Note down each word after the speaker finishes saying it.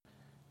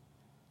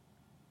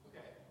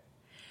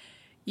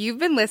You've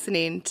been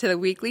listening to the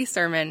weekly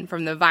sermon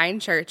from the Vine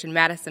Church in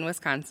Madison,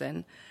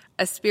 Wisconsin,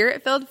 a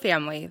spirit-filled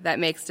family that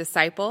makes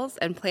disciples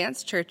and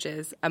plants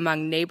churches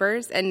among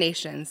neighbors and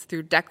nations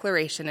through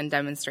declaration and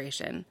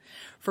demonstration.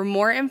 For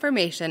more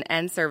information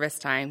and service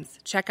times,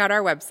 check out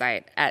our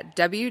website at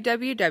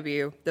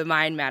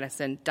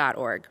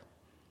www.thevinemadison.org.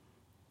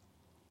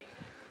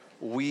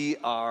 We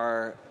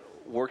are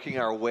working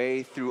our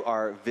way through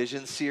our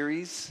vision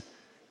series,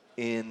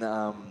 and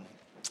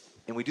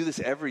we do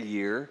this every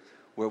year,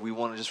 where we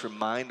want to just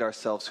remind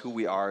ourselves who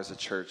we are as a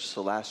church.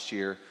 So last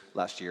year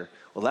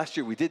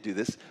we did do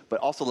this,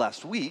 but also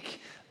last week,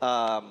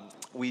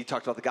 we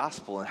talked about the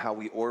gospel and how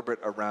we orbit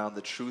around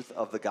the truth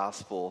of the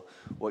gospel,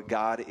 what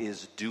God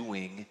is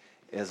doing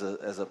as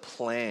a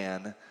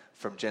plan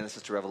from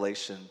Genesis to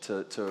Revelation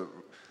to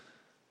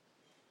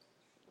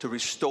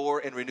restore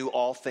and renew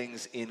all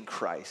things in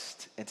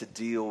Christ and to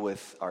deal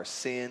with our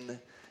sin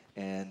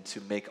and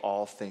to make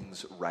all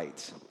things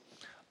right.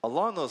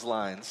 Along those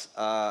lines,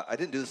 I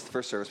didn't do this the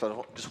first service, but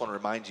I just want to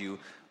remind you,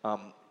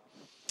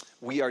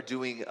 we are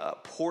doing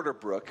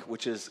Porterbrook,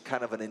 which is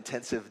kind of an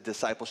intensive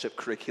discipleship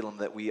curriculum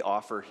that we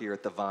offer here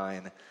at the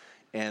Vine,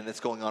 and it's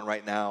going on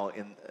right now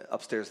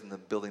upstairs in the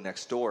building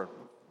next door.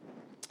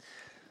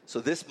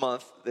 So this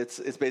month, it's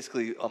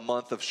basically a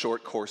month of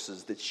short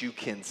courses that you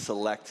can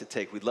select to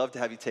take. We'd love to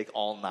have you take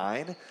all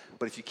 9,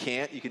 but if you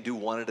can't, you can do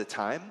one at a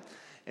time.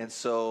 And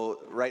so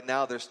right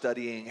now they're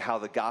studying how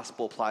the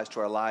gospel applies to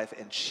our life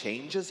and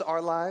changes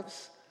our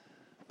lives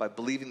by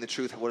believing the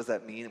truth. What does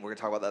that mean? And we're going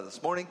to talk about that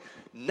this morning.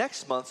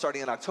 Next month,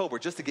 starting in October,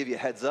 just to give you a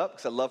heads up,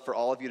 because I'd love for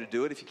all of you to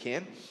do it if you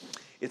can,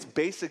 it's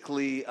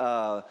basically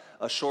a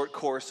short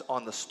course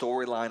on the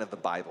storyline of the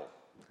Bible.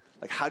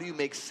 Like, how do you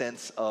make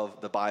sense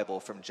of the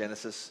Bible from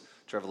Genesis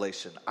to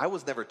Revelation? I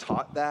was never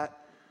taught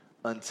that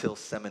until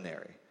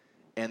seminary.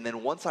 And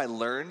then once I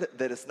learned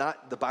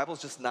that the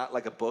Bible's just not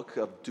like a book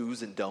of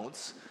do's and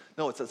don'ts.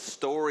 No, it's a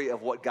story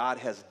of what God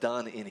has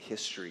done in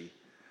history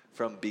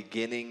from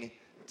beginning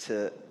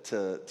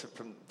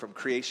from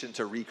creation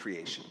to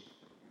recreation.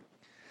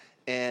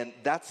 And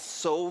that's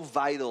so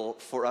vital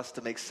for us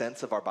to make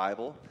sense of our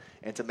Bible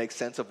and to make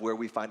sense of where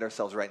we find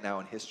ourselves right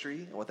now in history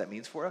and what that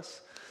means for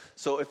us.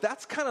 So if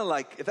that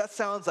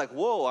sounds like,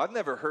 whoa, I've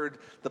never heard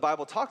the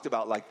Bible talked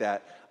about like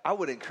that, I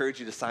would encourage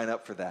you to sign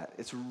up for that.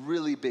 It's a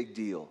really big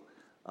deal.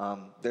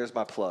 There's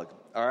my plug.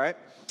 All right.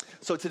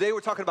 So today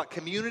we're talking about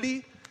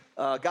community,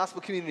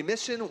 gospel community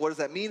mission. What does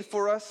that mean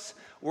for us?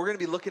 We're going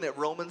to be looking at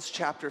Romans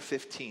chapter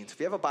 15. So if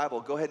you have a Bible,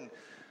 go ahead and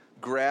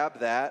grab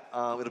that.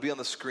 It'll be on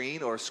the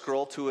screen or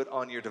scroll to it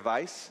on your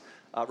device.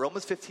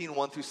 Romans 15,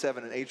 1 through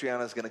 7. And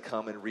Adriana is going to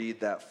come and read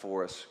that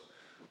for us.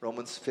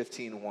 Romans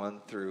 15,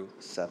 1 through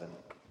 7.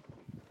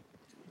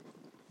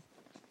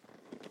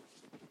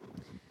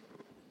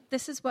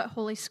 This is what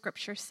Holy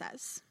Scripture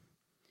says.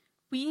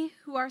 We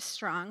who are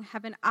strong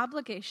have an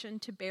obligation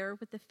to bear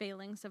with the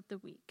failings of the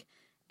weak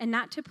and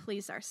not to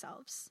please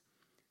ourselves.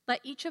 Let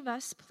each of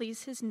us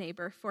please his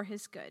neighbor for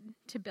his good,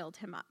 to build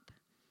him up.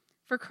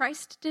 For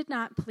Christ did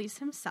not please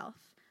himself,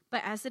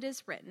 but as it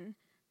is written,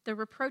 the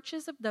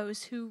reproaches of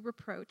those who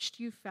reproached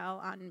you fell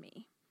on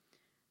me.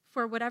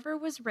 For whatever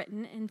was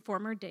written in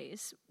former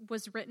days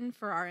was written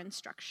for our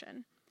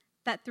instruction,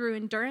 that through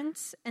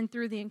endurance and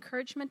through the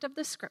encouragement of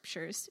the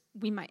Scriptures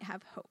we might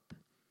have hope.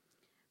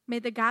 May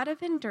the God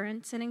of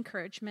endurance and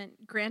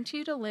encouragement grant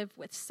you to live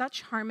with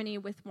such harmony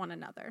with one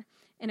another,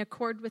 in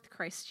accord with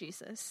Christ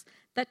Jesus,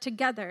 that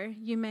together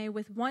you may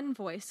with one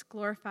voice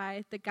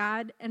glorify the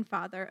God and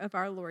Father of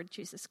our Lord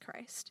Jesus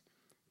Christ.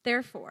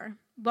 Therefore,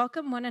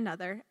 welcome one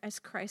another as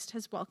Christ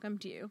has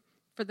welcomed you,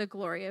 for the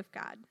glory of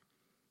God.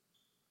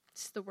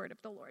 It's the word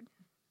of the Lord.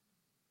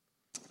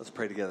 Let's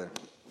pray together.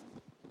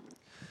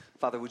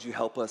 Father, would you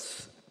help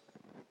us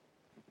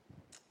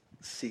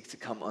seek to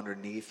come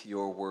underneath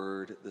your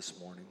word this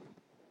morning?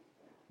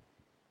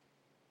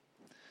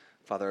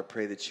 Father, I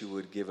pray that you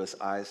would give us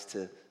eyes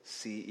to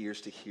see, ears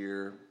to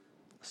hear,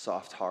 a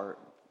soft heart.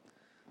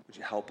 Would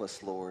you help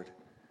us, Lord?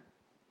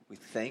 We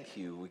thank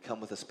you. We come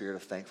with a spirit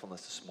of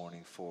thankfulness this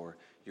morning for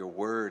your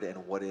word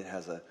and what it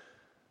has the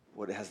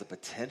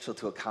potential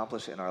to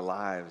accomplish in our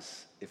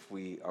lives if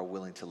we are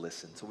willing to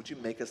listen. So would you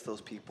make us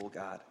those people,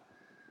 God?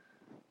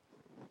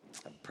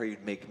 I pray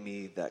you'd make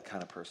me that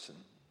kind of person.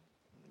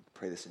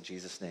 Pray this in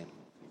Jesus' name.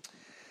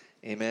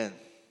 Amen.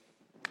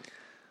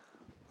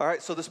 All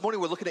right, so this morning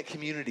we're looking at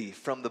community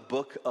from the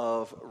book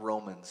of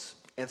Romans.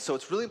 And so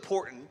it's really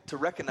important to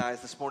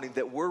recognize this morning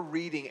that we're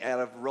reading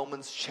out of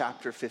Romans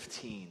chapter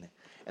 15.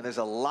 And there's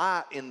a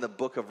lot in the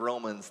book of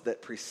Romans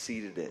that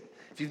preceded it.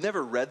 If you've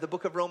never read the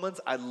book of Romans,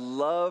 I'd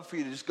love for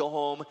you to just go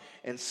home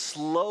and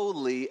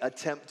slowly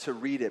attempt to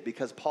read it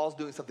because Paul's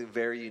doing something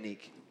very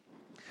unique.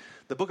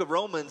 The book of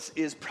Romans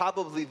is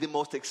probably the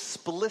most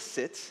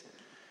explicit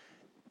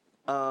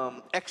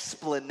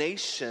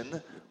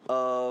explanation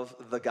of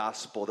the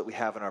gospel that we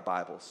have in our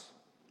Bibles.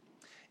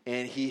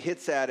 And he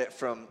hits at it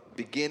from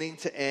beginning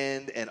to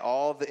end and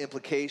all the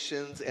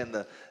implications and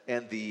the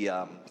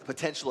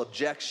potential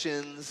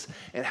objections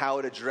and how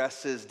it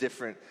addresses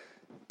different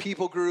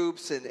people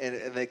groups and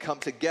they come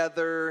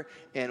together,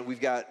 and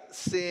we've got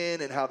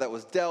sin and how that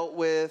was dealt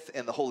with,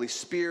 and the Holy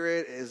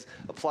Spirit is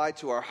applied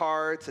to our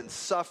hearts, and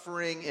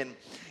suffering, and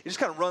it just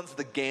kind of runs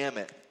the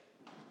gamut.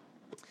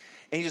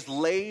 And he just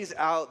lays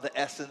out the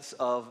essence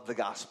of the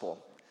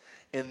gospel.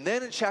 And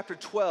then in chapter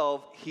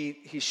 12,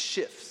 he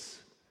shifts.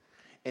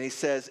 And he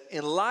says,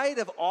 in light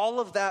of all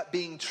of that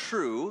being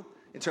true,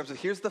 in terms of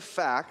here's the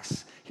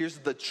facts, here's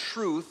the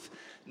truth,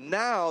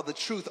 now the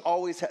truth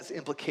always has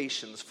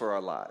implications for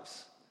our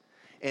lives.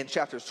 In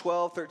chapters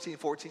 12, 13,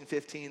 14,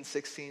 15,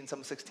 16,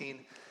 some 16,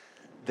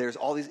 there's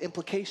all these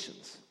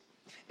implications.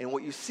 And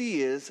what you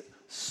see is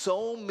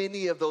so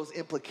many of those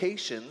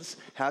implications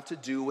have to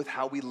do with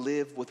how we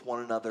live with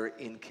one another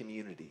in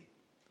community.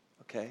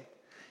 Okay?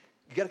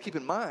 You got to keep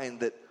in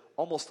mind that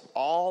almost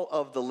all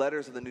of the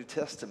letters of the New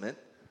Testament,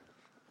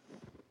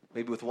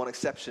 maybe with one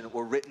exception,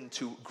 were written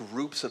to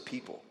groups of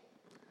people.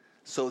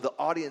 So the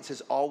audience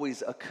is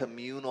always a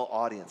communal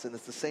audience. And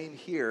it's the same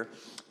here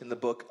in the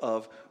book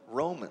of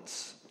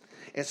Romans.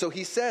 And so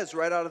he says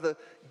right out of the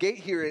gate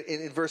here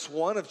in verse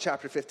 1 of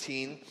chapter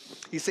 15,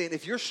 he's saying,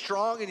 if you're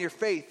strong in your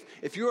faith,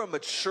 if you're a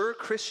mature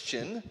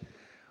Christian,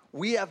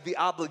 we have the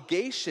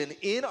obligation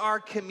in our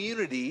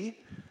community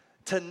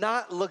to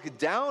not look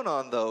down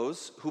on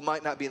those who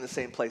might not be in the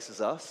same place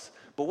as us.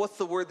 But what's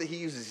the word that he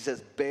uses? He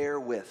says, bear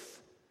with.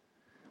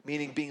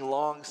 Meaning being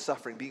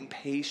long-suffering, being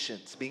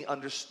patient, being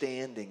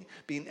understanding,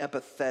 being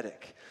empathetic.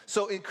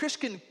 So in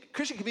Christian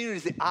community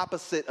is the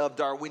opposite of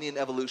Darwinian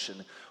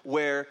evolution,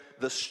 where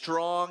the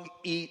strong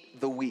eat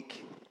the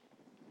weak,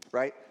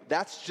 right?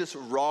 That's just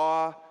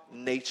raw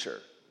nature.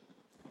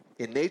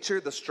 In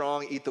nature, the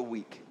strong eat the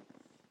weak.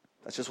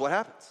 That's just what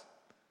happens,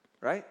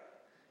 right?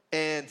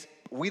 And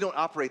we don't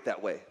operate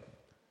that way,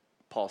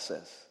 Paul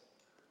says.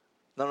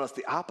 No, it's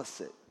the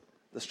opposite.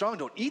 The strong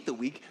don't eat the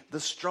weak. The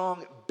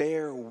strong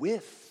bear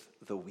with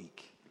the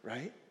weak,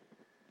 right?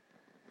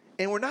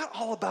 And we're not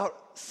all about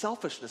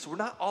selfishness. We're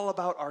not all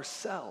about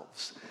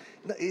ourselves.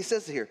 He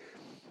says here,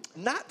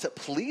 not to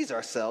please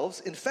ourselves.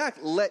 In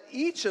fact, let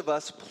each of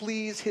us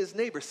please his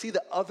neighbor. See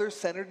the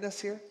other-centeredness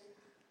here?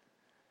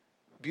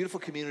 Beautiful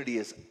community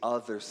is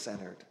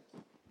other-centered.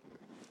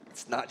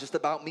 It's not just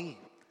about me.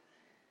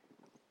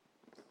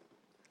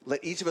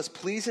 Let each of us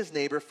please his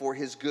neighbor for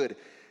his good.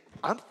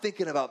 I'm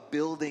thinking about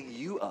building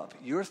you up.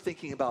 You're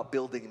thinking about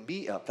building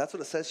me up. That's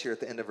what it says here at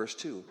the end of verse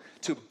 2.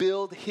 To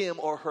build him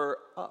or her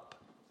up.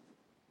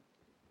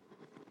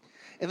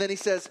 And then he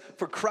says,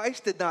 for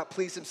Christ did not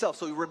please himself.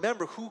 So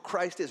remember who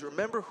Christ is.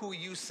 Remember who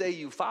you say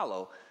you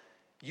follow.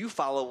 You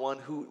follow one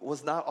who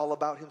was not all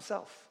about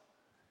himself.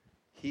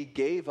 He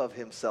gave of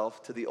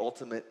himself to the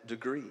ultimate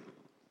degree.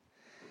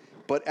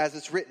 But as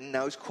it's written,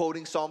 now he's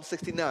quoting Psalm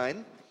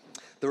 69,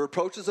 the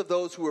reproaches of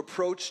those who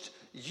reproached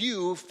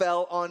you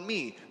fell on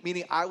me,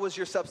 meaning I was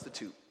your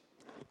substitute.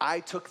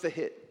 I took the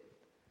hit.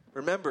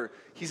 Remember,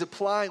 he's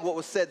applying what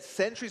was said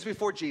centuries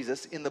before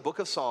Jesus in the book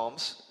of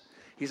Psalms.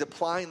 He's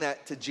applying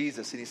that to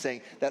Jesus, and he's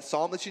saying, that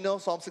psalm that you know,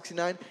 Psalm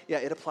 69, yeah,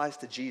 it applies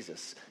to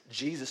Jesus.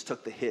 Jesus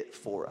took the hit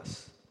for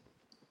us.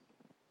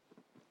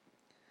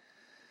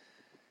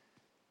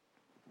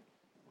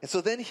 And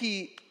so then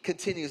he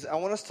continues. I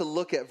want us to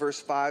look at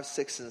verse 5,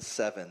 6, and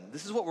 7.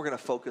 This is what we're going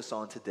to focus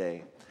on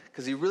today,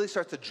 because he really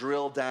starts to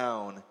drill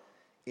down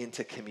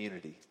into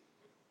community.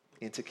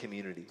 And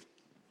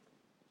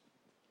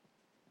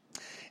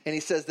he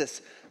says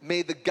this,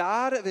 may the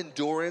God of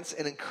endurance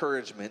and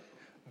encouragement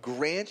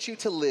grant you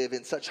to live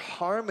in such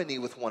harmony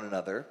with one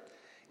another,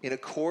 in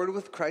accord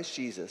with Christ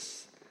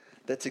Jesus,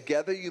 that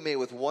together you may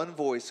with one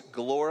voice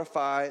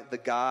glorify the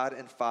God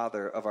and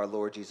Father of our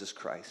Lord Jesus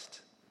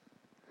Christ.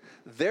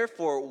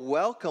 Therefore,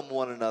 welcome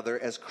one another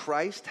as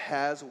Christ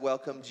has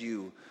welcomed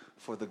you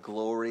for the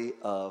glory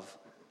of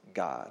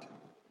God.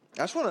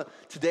 I just want to,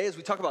 today as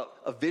we talk about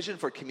a vision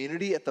for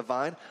community at the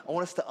Vine, I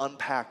want us to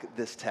unpack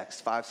this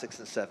text, 5, 6,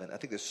 and 7. I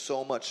think there's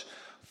so much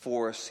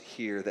for us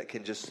here that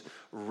can just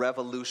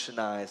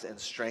revolutionize and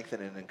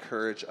strengthen and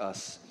encourage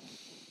us.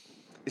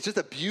 It's just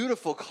a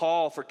beautiful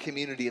call for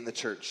community in the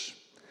church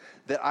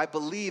that I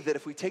believe that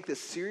if we take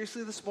this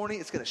seriously this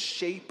morning, it's going to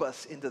shape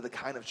us into the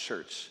kind of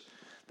church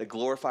that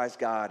glorifies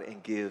God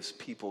and gives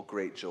people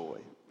great joy.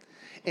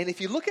 And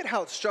if you look at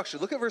how it's structured,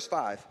 look at verse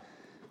 5.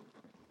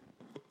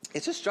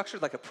 It's just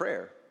structured like a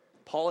prayer.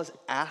 Paul is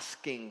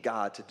asking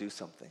God to do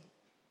something.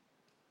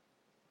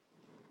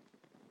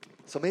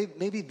 So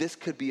maybe this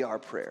could be our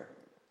prayer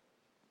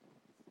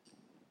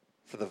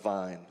for the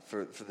Vine,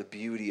 for the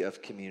beauty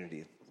of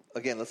community.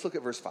 Again, let's look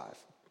at verse 5.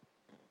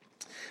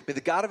 May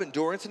the God of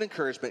endurance and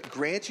encouragement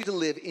grant you to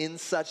live in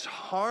such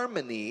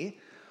harmony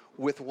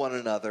with one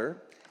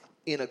another,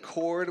 in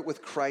accord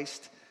with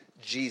Christ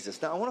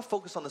Jesus. Now, I want to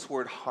focus on this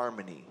word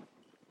harmony.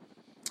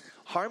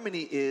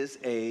 Harmony is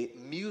a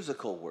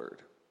musical word,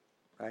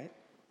 right?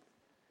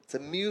 It's a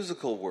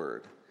musical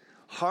word.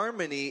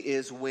 Harmony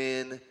is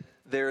when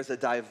there is a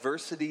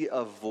diversity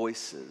of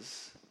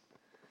voices.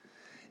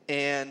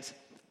 And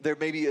there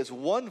maybe is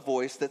one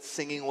voice that's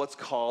singing what's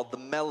called the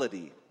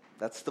melody.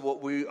 That's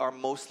what we are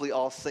mostly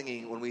all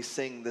singing when we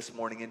sing this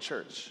morning in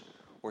church.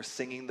 or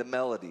singing the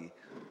melody.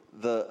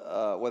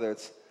 Whether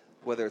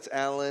it's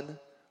Alan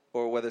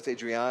or whether it's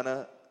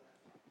Adriana,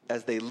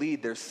 as they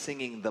lead, they're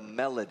singing the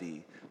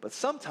melody. But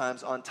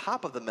sometimes on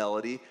top of the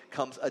melody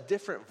comes a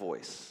different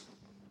voice.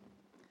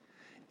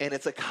 And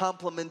it's a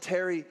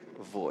complementary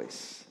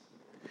voice.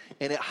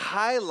 And it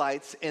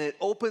highlights and it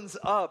opens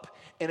up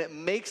and it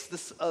makes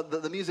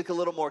the music a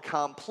little more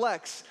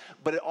complex,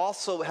 but it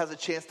also has a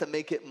chance to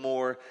make it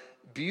more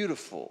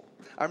beautiful.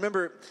 I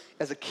remember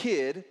as a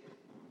kid,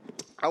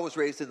 I was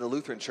raised in the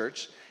Lutheran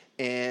church,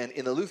 and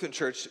in the Lutheran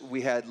church,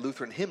 we had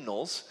Lutheran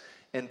hymnals,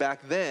 and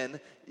back then,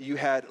 you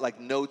had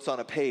like notes on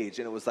a page,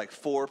 and it was like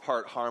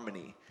 4-part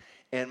harmony.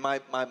 And my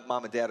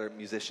mom and dad are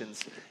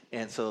musicians,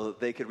 and so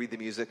they could read the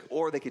music,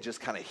 or they could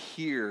just kind of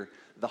hear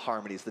the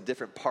harmonies, the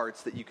different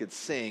parts that you could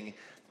sing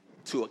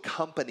to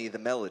accompany the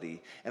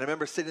melody. And I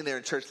remember sitting there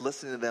in church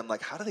listening to them,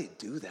 like, how do they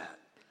do that?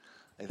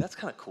 Like, that's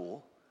kind of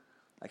cool.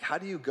 Like, how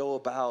do you go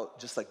about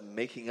just like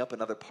making up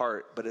another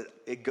part, but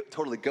it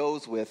totally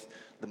goes with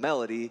the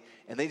melody,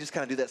 and they just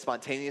kind of do that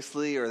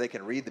spontaneously, or they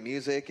can read the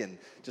music and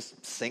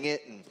just sing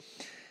it. And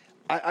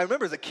I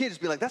remember as a kid just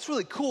being like, that's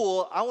really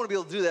cool. I want to be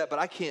able to do that, but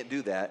I can't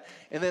do that.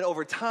 And then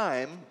over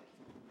time,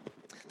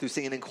 through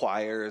singing in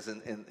choirs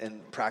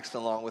and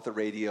practicing along with the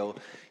radio,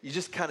 you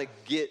just kind of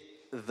get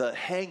the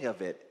hang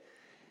of it.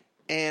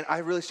 And I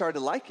really started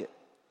to like it.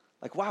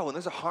 Like, wow, when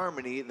there's a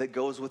harmony that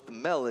goes with the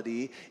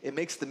melody, it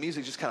makes the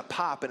music just kind of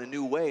pop in a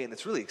new way, and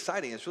it's really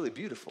exciting, it's really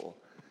beautiful.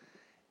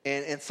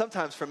 And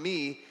sometimes for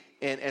me,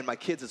 and my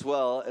kids as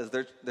well, as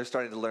they're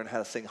starting to learn how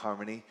to sing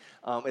harmony,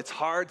 it's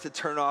hard to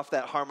turn off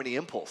that harmony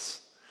impulse.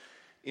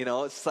 You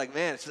know, it's like,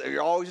 man,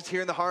 you're always just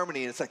hearing the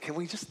harmony, and it's like, can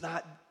we just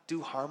not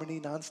do harmony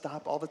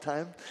nonstop all the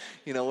time?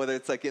 You know, whether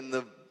it's like in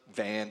the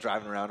van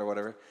driving around or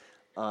whatever.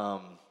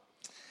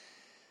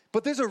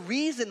 But there's a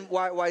reason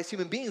why as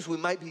human beings we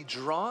might be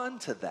drawn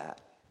to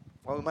that.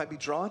 Why we might be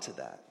drawn to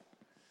that.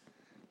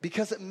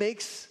 Because it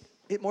makes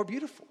it more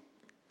beautiful.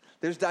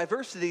 There's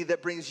diversity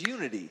that brings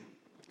unity.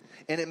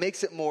 And it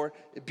makes it more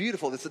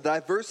beautiful. It's a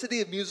diversity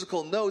of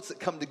musical notes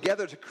that come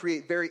together to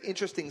create very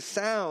interesting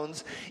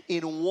sounds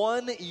in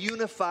one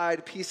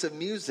unified piece of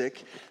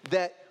music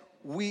that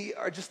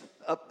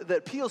that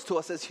appeals to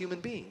us as human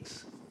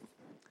beings.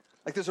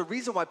 Like, there's a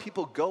reason why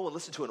people go and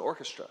listen to an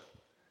orchestra.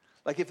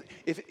 Like,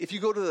 if you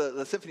go to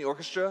the symphony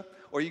orchestra,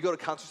 or you go to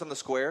Concerts on the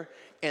Square,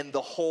 and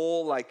the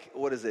whole, like,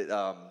 what is it?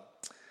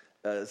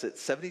 Is it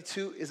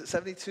 72? Is it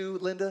 72,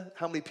 Linda?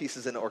 How many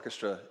pieces in an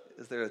orchestra?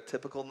 Is there a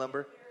typical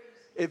number?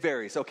 It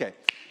varies. Okay.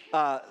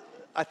 I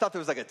thought there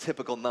was like a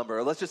typical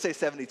number. Let's just say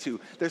 72.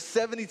 There's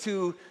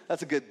 72.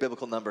 That's a good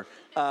biblical number.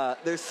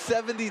 There's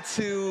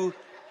a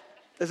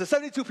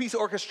 72-piece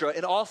orchestra,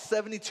 and all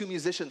 72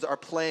 musicians are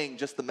playing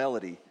just the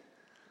melody.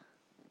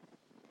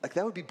 Like,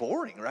 that would be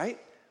boring, right?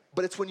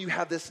 But it's when you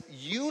have this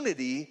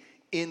unity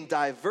in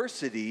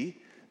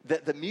diversity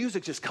that the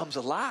music just comes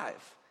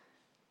alive.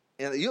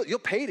 And you'll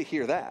pay to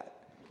hear that.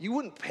 You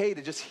wouldn't pay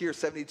to just hear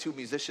 72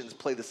 musicians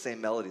play the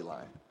same melody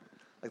line.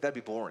 Like, that'd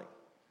be boring.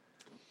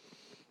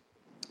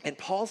 And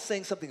Paul's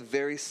saying something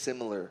very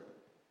similar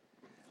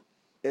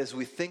as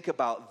we think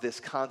about this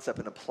concept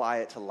and apply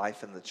it to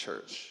life in the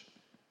church.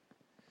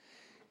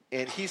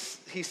 And he's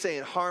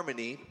saying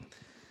harmony.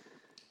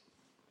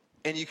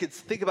 And you could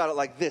think about it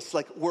like this,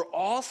 like, we're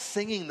all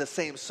singing the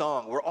same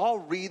song. We're all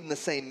reading the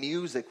same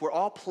music. We're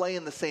all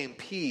playing the same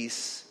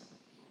piece.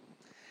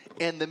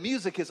 And the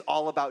music is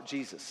all about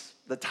Jesus.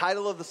 The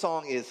title of the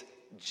song is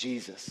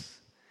Jesus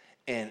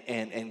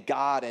and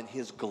God and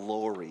his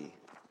glory.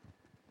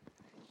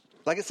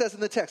 Like it says in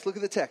the text, look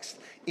at the text.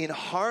 In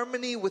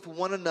harmony with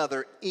one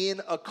another,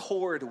 in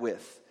accord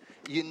with,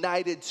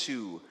 united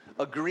to,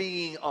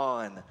 agreeing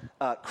on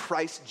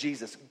Christ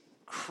Jesus.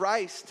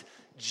 Christ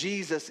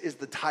Jesus is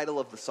the title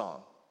of the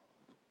song.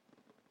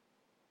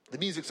 The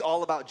music's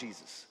all about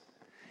Jesus.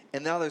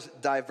 And now there's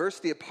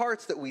diversity of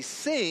parts that we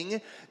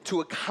sing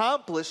to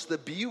accomplish the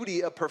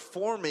beauty of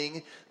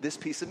performing this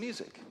piece of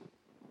music.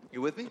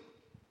 You with me?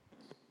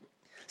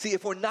 See,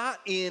 if we're not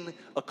in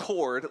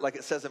accord, like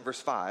it says in verse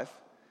 5,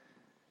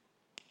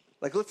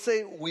 like, let's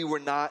say we were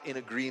not in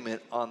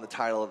agreement on the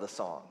title of the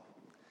song.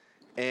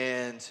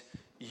 And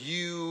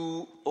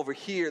you over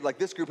here, like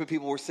this group of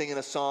people were singing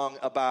a song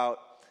about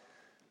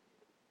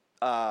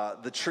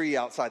the tree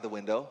outside the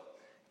window.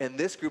 And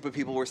this group of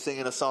people were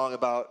singing a song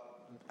about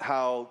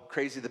how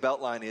crazy the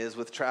Beltline is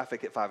with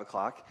traffic at 5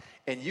 o'clock.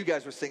 And you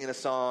guys were singing a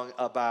song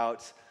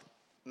about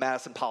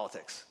Madison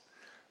politics.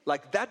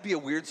 Like, that'd be a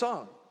weird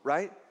song,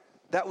 right?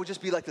 That would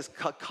just be like this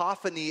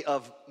cacophony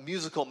of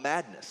musical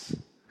madness.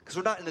 Because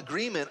we're not in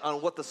agreement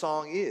on what the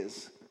song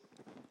is.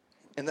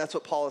 And that's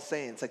what Paul is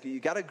saying. It's like, you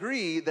got to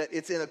agree that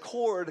it's in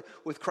accord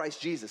with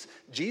Christ Jesus.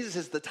 Jesus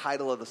is the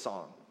title of the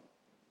song.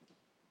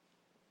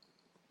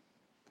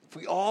 If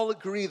we all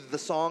agree that the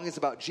song is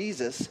about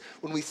Jesus,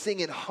 when we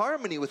sing in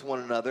harmony with one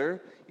another,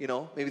 you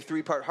know, maybe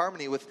 3-part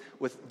harmony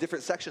with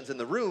different sections in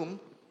the room,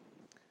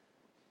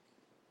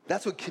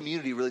 that's when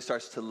community really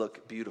starts to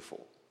look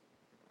beautiful.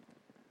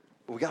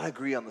 But we got to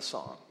agree on the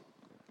song.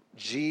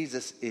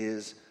 Jesus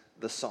is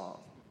the song.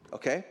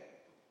 Okay?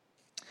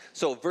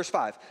 So verse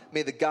 5,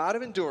 may the God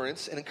of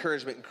endurance and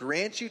encouragement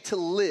grant you to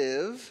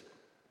live,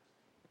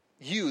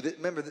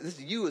 remember, this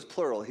you is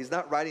plural. He's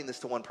not writing this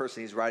to one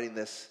person. He's writing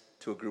this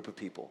to a group of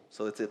people.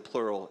 So it's a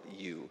plural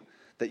you.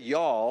 That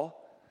y'all,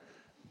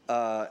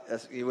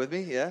 you with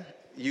me? Yeah?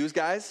 Yous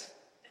guys?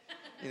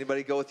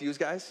 Anybody go with yous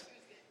guys?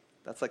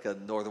 That's like a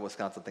northern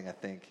Wisconsin thing, I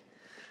think.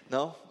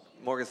 No?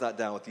 Morgan's not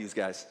down with yous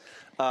guys.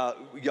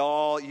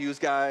 Y'all, yous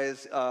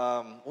guys.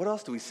 What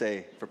else do we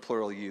say for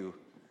plural you?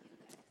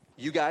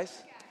 You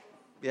guys?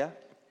 Yeah?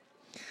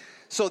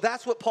 So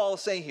that's what Paul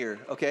is saying here,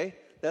 okay?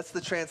 That's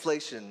the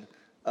translation,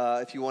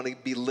 if you want to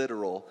be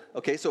literal.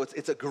 Okay, so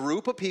it's a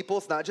group of people.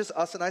 It's not just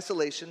us in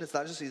isolation. It's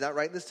not just, he's not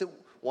writing this to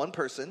one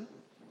person.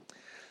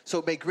 So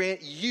it may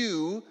grant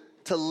you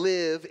to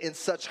live in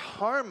such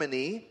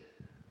harmony,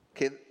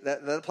 okay,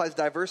 that applies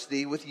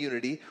diversity with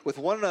unity, with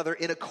one another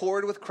in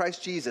accord with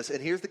Christ Jesus.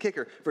 And here's the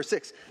kicker, verse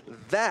 6,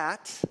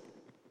 that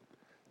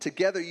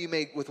together you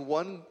may with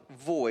one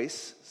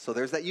voice, so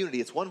there's that unity,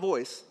 it's one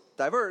voice,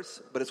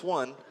 diverse, but it's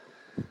one,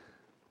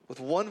 with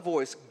one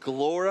voice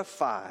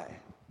glorify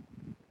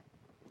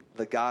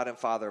the God and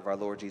Father of our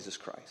Lord Jesus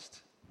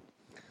Christ.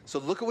 So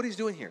look at what he's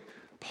doing here.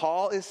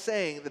 Paul is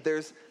saying that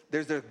there's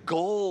a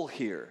goal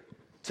here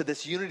to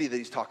this unity that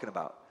he's talking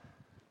about.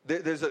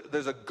 There's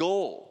a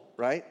goal,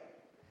 right?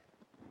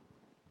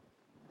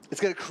 It's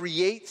going to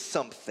create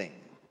something.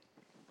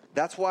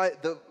 That's why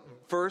the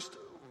first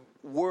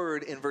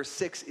word in verse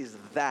 6 is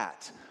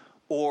that,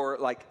 or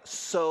like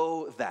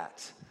so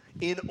that,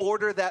 in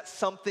order that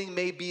something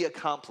may be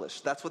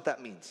accomplished. That's what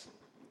that means.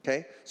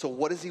 Okay? So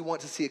what does he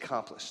want to see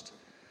accomplished?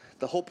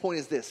 The whole point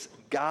is this: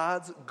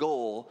 God's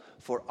goal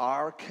for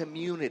our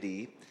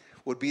community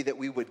would be that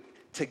we would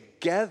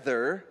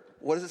together,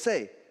 what does it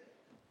say?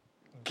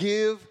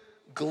 Give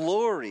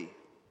glory.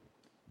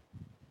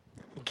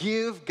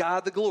 Give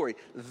God the glory.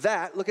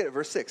 That, look at it,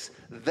 verse 6.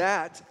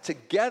 That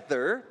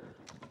together,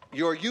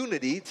 your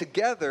unity,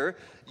 together,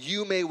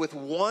 you may with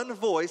one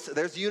voice,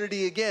 there's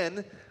unity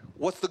again.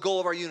 What's the goal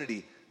of our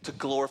unity? To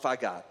glorify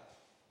God.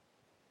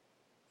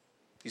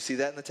 You see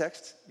that in the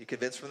text? You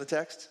convinced from the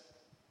text?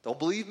 Don't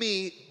believe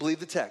me, believe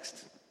the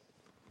text.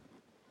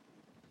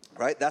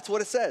 Right? That's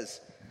what it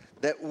says.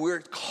 That we're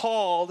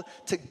called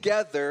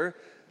together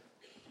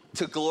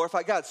to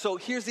glorify God. So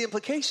here's the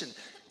implication.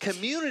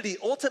 Community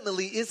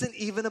ultimately isn't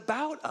even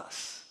about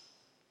us.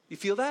 You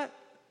feel that?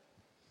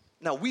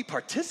 Now, we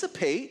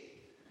participate,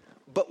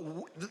 but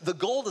the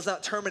goal does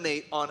not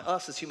terminate on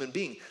us as human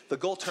beings. The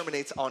goal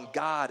terminates on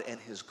God and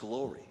his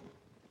glory.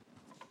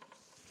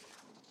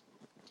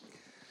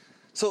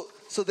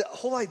 So the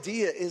whole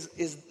idea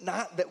is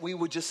not that we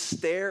would just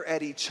stare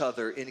at each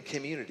other in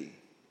community,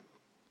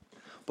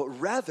 but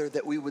rather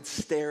that we would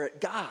stare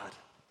at God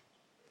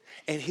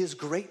and his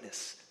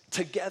greatness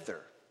together.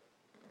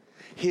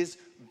 His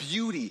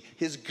beauty,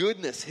 his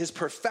goodness, his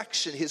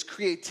perfection, his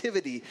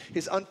creativity,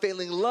 his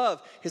unfailing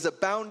love, his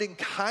abounding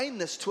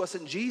kindness to us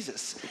in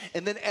Jesus.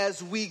 And then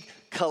as we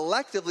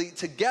collectively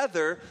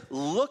together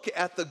look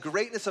at the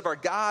greatness of our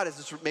God as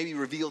it's maybe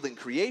revealed in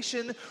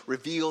creation,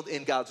 revealed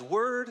in God's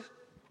word,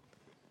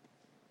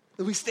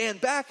 then we stand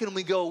back and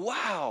we go,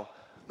 wow,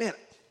 man,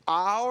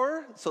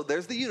 so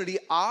there's the unity,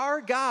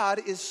 our God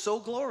is so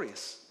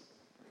glorious.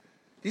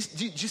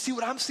 Do you see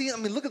what I'm seeing? I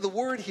mean, look at the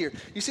word here.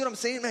 You see what I'm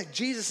saying? Man,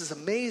 Jesus is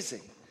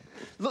amazing.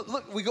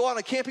 Look, we go on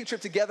a camping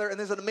trip together and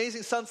there's an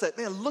amazing sunset.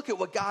 Man, look at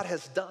what God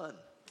has done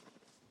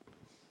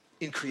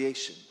in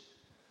creation.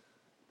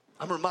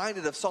 I'm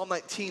reminded of Psalm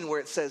 19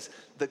 where it says,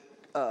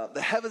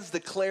 the heavens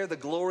declare the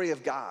glory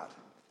of God.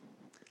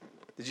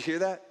 Did you hear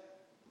that?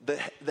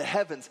 The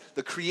heavens,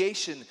 the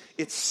creation,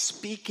 it's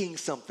speaking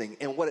something.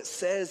 And what it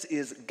says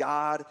is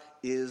God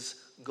is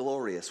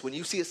glorious. When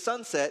you see a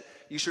sunset,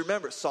 you should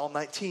remember Psalm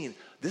 19.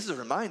 This is a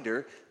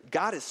reminder,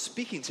 God is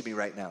speaking to me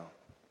right now.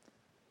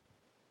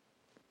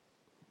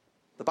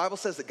 The Bible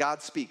says that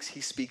God speaks.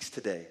 He speaks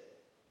today.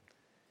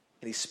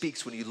 And he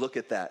speaks when you look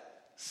at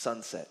that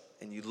sunset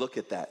and you look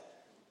at that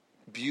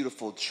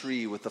beautiful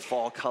tree with the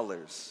fall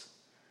colors.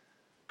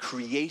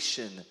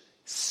 Creation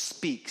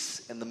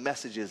speaks, and the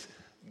message is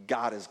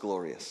God is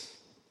glorious.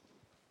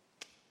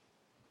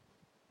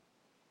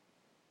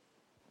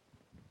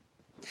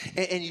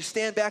 And you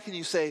stand back and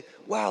you say,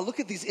 wow,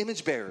 look at these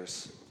image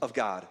bearers of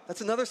God.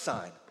 That's another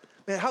sign.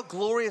 Man, how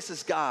glorious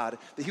is God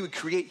that he would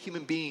create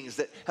human beings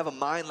that have a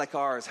mind like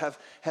ours, have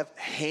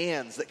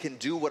hands that can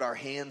do what our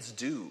hands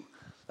do.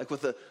 Like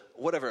with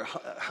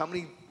how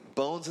many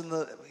bones in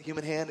the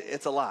human hand?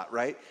 It's a lot,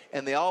 right?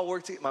 And they all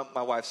work together.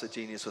 My wife's a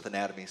genius with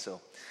anatomy,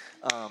 so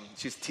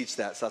she used to teach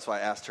that, so that's why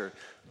I asked her.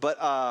 But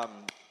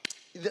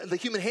the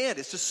human hand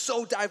is just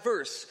so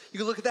diverse. You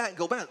can look at that and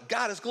go, man,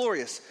 God is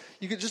glorious.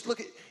 You can just look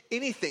at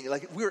anything.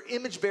 Like we're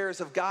image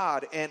bearers of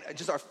God, and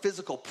just our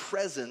physical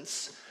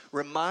presence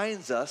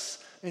reminds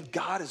us, man,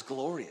 God is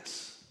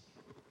glorious.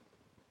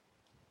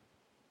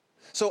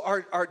 So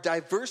our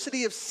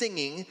diversity of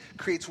singing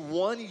creates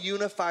one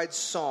unified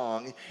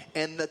song,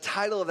 and the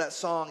title of that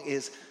song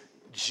is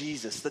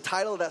Jesus. The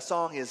title of that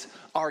song is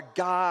Our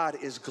God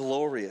is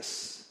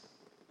Glorious.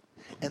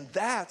 And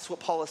that's what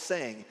Paul is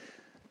saying.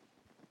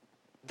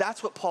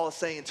 That's what Paul is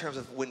saying in terms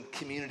of when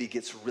community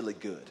gets really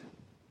good.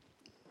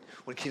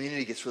 When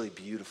community gets really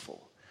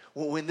beautiful.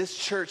 When this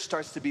church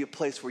starts to be a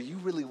place where you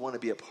really want to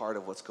be a part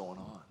of what's going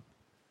on.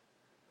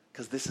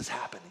 Because this is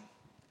happening.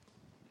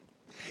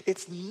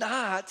 It's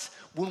not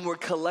when we're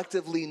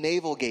collectively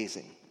navel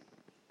gazing,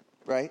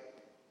 right?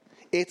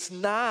 It's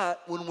not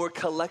when we're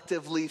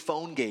collectively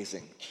phone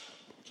gazing.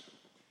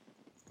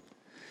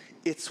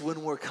 It's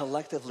when we're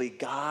collectively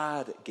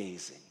God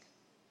gazing.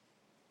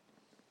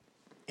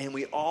 And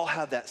we all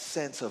have that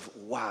sense of,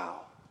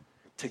 wow,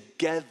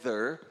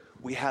 together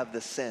we have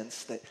the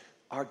sense that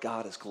our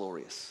God is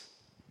glorious.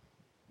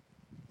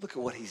 Look at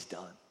what he's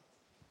done.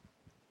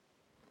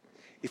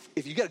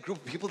 If you got a group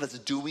of people that's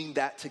doing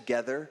that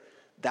together,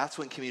 that's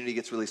when community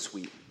gets really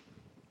sweet.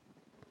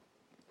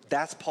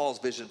 That's Paul's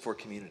vision for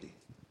community.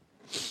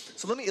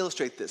 So let me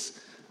illustrate this.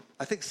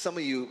 I think some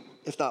of you,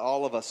 if not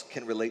all of us,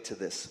 can relate to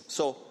this.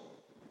 So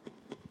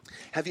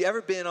have you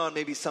ever been on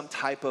maybe some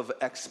type of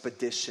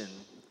expedition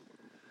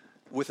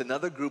with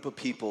another group of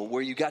people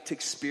where you got to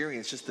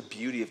experience just the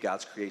beauty of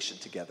God's creation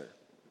together?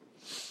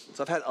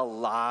 So I've had a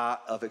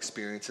lot of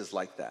experiences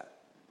like that.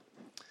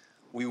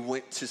 We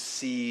went to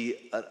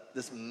see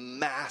this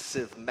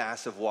massive,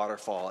 massive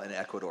waterfall in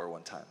Ecuador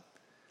one time.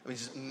 I mean,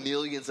 just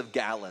millions of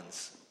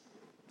gallons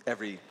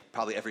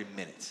probably every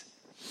minute.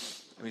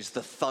 I mean, just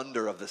the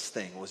thunder of this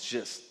thing was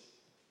just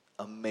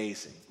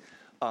amazing.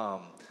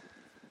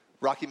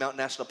 Rocky Mountain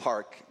National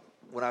Park,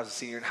 when I was a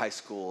senior in high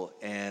school,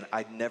 and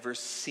I'd never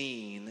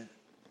seen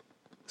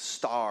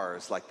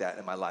stars like that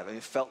in my life. I mean,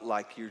 it felt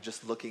like you're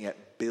just looking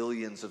at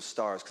billions of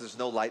stars because there's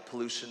no light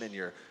pollution and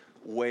you're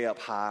way up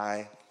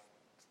high.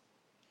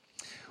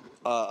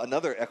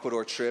 Another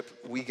Ecuador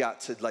trip, we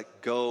got to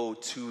go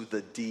to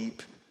the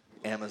deep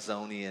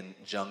Amazonian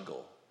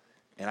jungle.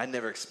 And I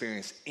never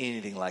experienced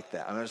anything like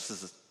that. I mean, I was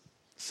just a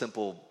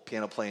simple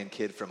piano playing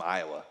kid from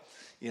Iowa.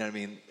 You know what I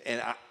mean?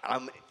 And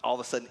I'm all of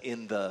a sudden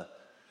in the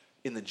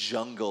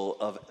jungle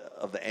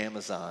of the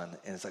Amazon,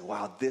 and it's like,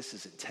 wow, this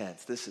is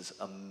intense. This is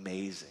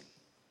amazing.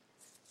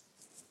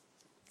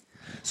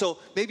 So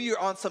maybe you're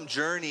on some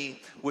journey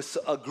with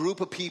a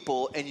group of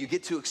people, and you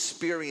get to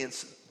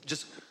experience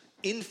just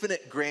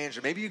infinite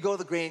grandeur. Maybe you go to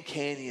the Grand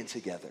Canyon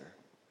together,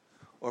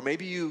 or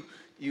maybe you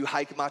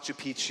hike Machu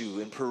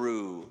Picchu in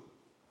Peru,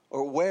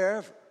 or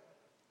wherever.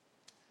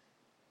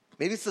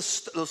 Maybe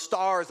it's those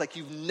stars like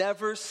you've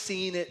never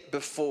seen it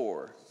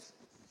before.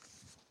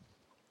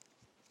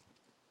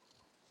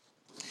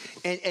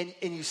 And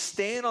you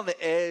stand on the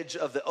edge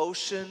of the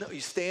ocean, you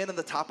stand on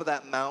the top of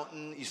that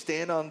mountain, you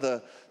stand on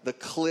the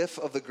cliff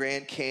of the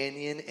Grand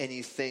Canyon, and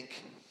you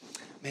think,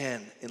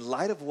 man, in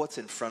light of what's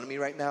in front of me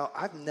right now,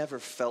 I've never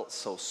felt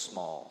so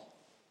small.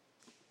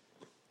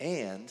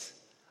 And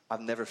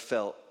I've never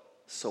felt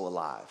so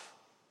alive.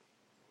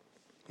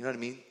 You know what I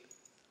mean?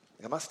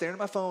 Like, I'm not staring at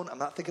my phone. I'm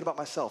not thinking about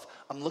myself.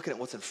 I'm looking at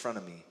what's in front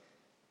of me.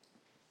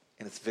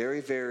 And it's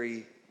very,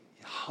 very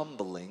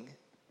humbling.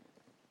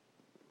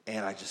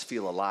 And I just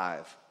feel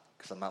alive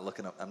because I'm not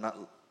looking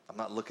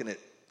at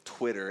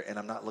Twitter, and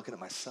I'm not looking at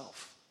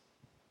myself.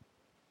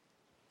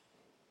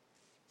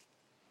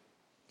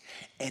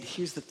 And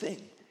here's the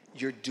thing.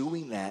 You're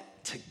doing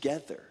that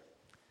together.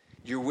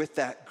 You're with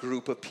that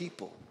group of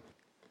people.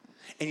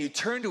 And you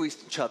turn to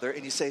each other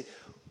and you say,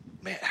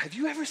 man, have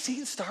you ever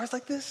seen stars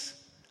like this?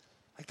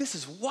 Like, this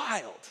is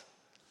wild.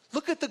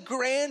 Look at the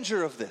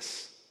grandeur of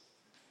this.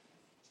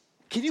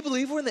 Can you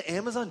believe we're in the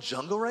Amazon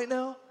jungle right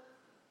now?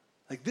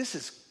 Like, this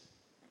is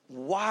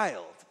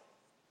wild.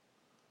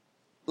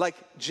 Like,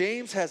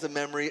 James has a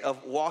memory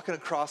of walking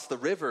across the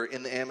river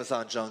in the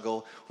Amazon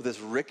jungle with this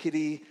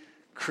rickety,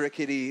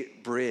 crickety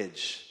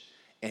bridge.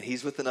 And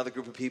he's with another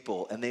group of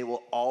people, and they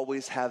will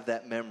always have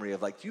that memory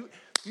of like, you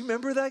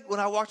remember that when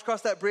I walked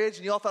across that bridge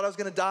and you all thought I was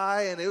going to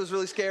die and it was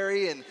really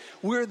scary, and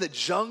we're in the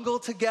jungle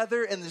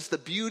together and there's the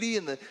beauty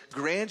and the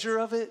grandeur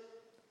of it?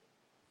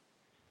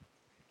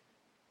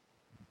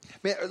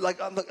 Man,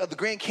 like on the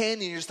Grand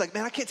Canyon, you're just like,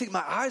 man, I can't take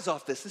my eyes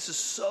off this. This is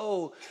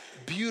so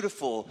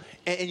beautiful.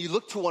 And you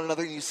look to one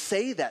another and you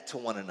say that to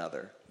one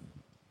another.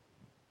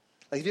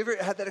 Like, have you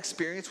ever had that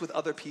experience with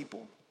other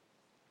people?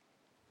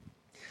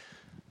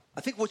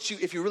 I think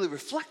if you really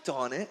reflect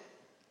on it,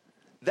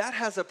 that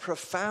has a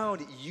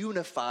profound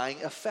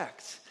unifying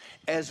effect.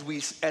 As we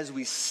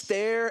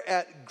stare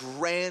at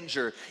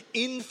grandeur,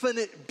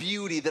 infinite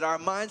beauty that our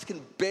minds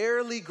can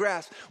barely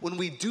grasp, when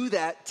we do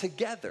that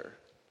together,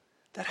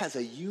 that has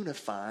a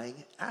unifying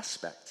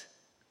aspect.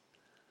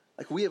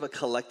 Like, we have a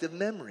collective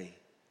memory.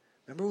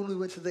 Remember when we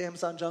went to the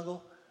Amazon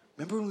jungle?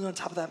 Remember when we were on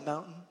top of that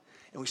mountain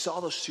and we saw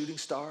those shooting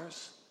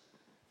stars?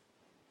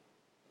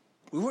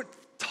 We weren't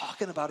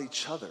talking about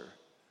each other.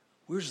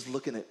 We were just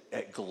looking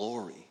at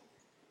glory.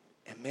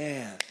 And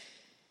man,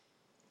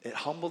 it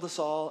humbled us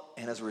all,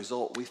 and as a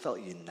result, we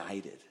felt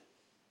united.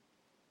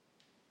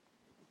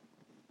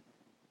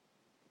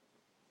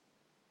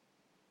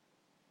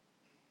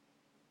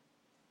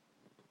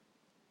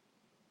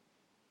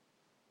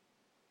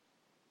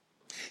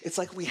 It's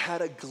like we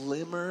had a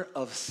glimmer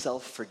of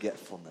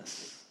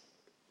self-forgetfulness.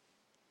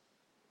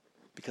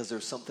 because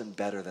there's something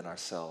better than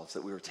ourselves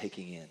that we were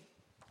taking in.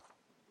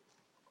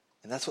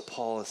 And that's what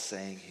Paul is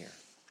saying here.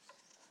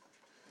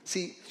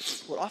 See,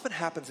 what often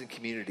happens in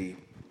community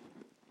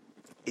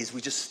is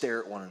we just stare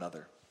at one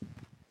another.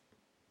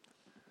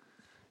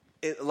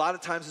 A lot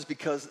of times it's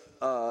because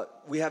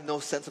we have no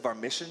sense of our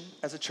mission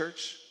as a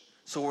church.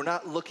 So we're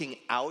not looking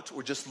out,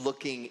 we're just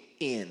looking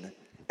in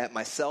at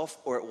myself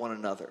or at one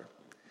another.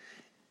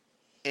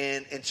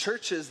 And in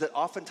churches that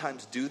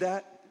oftentimes do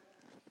that,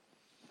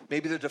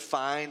 maybe they're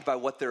defined by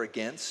what they're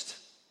against,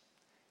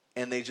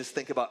 and they just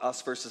think about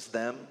us versus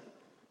them.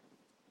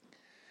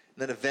 And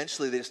then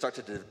eventually they start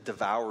to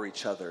devour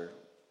each other,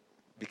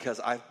 because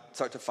I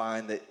start to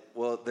find that,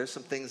 well, there's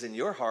some things in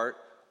your heart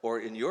or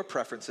in your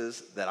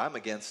preferences that I'm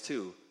against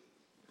too.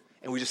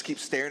 And we just keep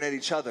staring at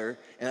each other,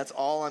 and that's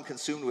all I'm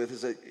consumed with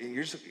is that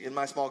you're just in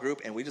my small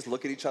group, and we just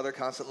look at each other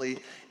constantly,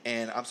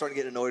 and I'm starting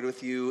to get annoyed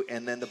with you,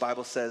 and then the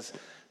Bible says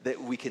that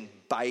we can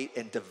bite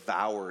and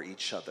devour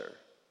each other.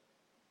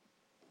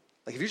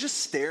 Like if you're just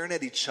staring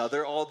at each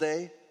other all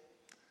day,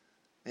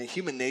 and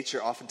human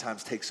nature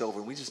oftentimes takes over,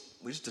 and we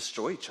just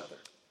destroy each other,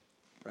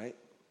 right?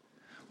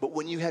 But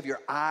when you have your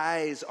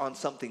eyes on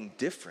something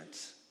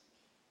different,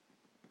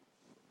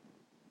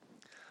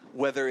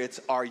 whether it's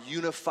our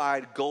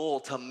unified goal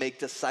to make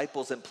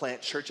disciples and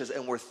plant churches,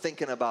 and we're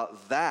thinking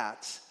about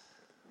that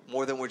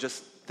more than we're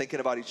just thinking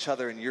about each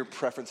other, and your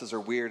preferences are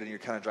weird and you're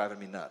kind of driving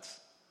me nuts,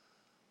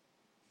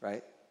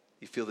 right?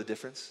 You feel the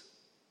difference?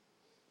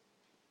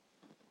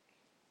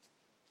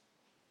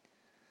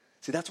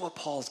 See, that's what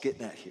Paul's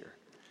getting at here.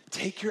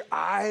 Take your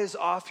eyes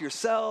off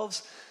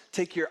yourselves,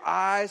 take your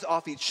eyes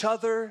off each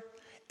other,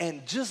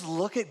 and just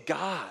look at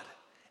God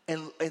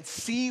and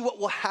see what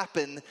will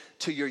happen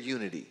to your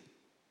unity.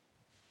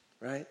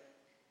 Right?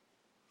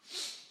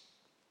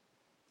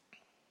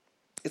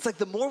 It's like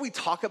the more we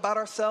talk about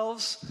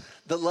ourselves,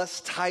 the less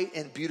tight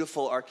and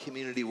beautiful our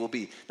community will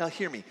be. Now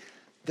hear me.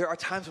 There are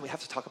times when we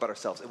have to talk about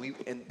ourselves,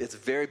 and it's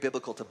very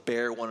biblical to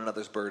bear one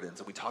another's burdens,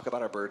 and we talk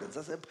about our burdens.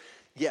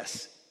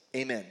 Yes,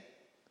 amen.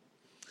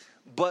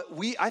 But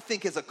I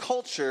think as a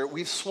culture,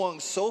 we've swung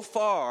so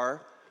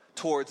far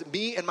towards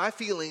me and my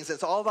feelings.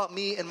 It's all about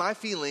me and my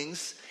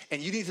feelings,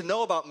 and you need to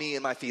know about me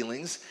and my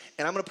feelings,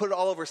 and I'm going to put it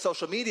all over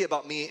social media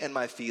about me and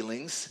my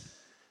feelings,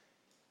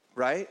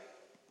 right?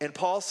 And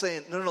Paul's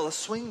saying, no, let's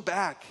swing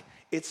back.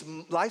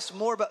 Life's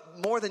more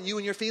than you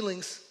and your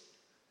feelings.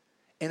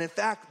 And in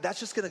fact, that's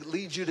just going to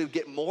lead you to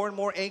get more and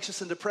more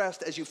anxious and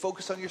depressed as you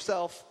focus on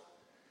yourself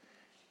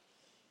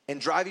and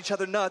drive each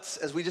other nuts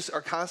as we just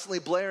are constantly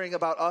blaring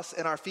about us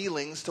and our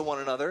feelings to one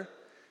another.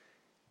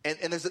 And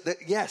there's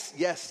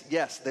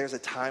there's a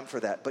time for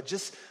that. But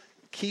just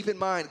keep in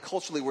mind,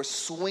 culturally, we're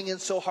swinging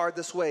so hard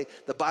this way.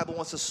 The Bible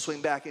wants us to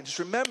swing back. And just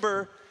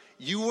remember,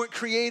 you weren't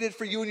created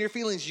for you and your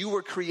feelings. You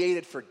were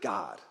created for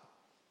God.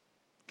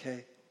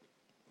 Okay?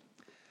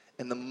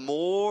 And the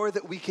more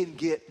that we can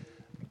get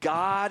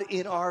God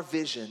in our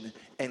vision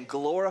and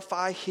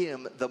glorify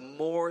Him, the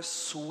more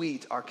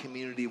sweet our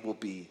community will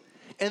be.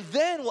 And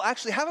then we'll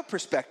actually have a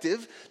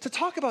perspective to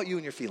talk about you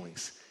and your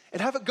feelings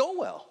and have it go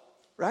well,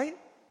 right?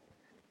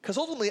 Because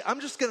ultimately,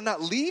 I'm just going to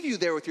not leave you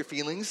there with your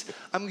feelings.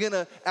 I'm going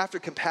to, after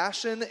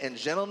compassion and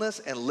gentleness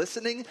and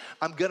listening,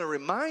 I'm going to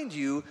remind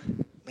you,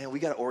 man, we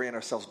got to orient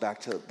ourselves back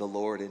to the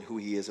Lord and who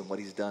He is and what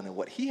He's done and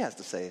what He has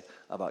to say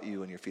about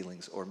you and your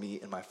feelings, or me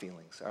and my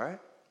feelings, all right?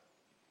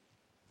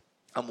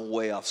 I'm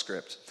way off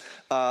script.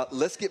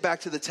 Let's get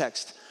back to the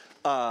text.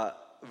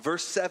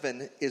 Verse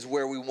 7 is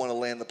where we want to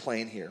land the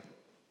plane here.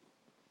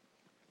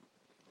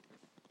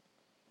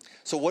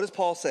 So what has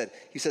Paul said?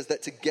 He says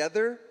that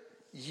together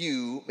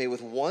you may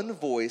with one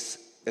voice,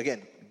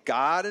 again,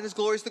 God and His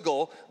glory is the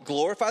goal,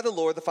 glorify the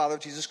Lord, the Father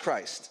of Jesus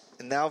Christ.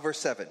 And now verse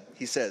 7,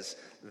 he says,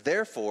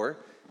 therefore,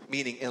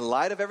 meaning in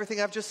light of everything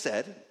I've just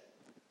said,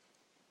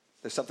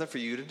 there's something for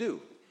you to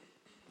do.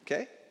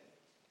 Okay? It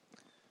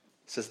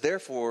says,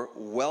 therefore,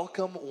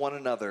 welcome one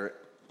another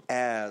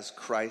as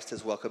Christ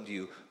has welcomed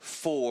you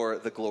for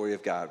the glory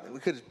of God. We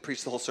could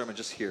preach the whole sermon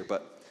just here,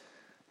 but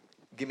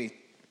give me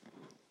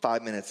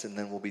 5 minutes and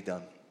then we'll be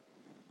done.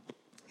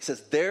 He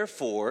says,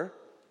 therefore,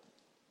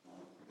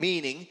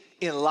 meaning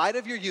in light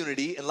of your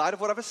unity, in light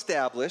of what I've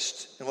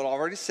established and what I've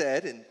already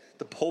said in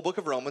the whole book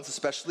of Romans,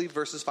 especially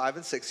verses 5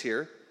 and 6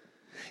 here,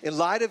 in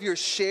light of your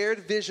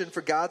shared vision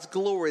for God's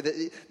glory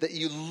that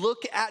you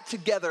look at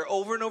together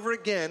over and over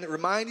again,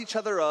 remind each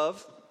other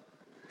of,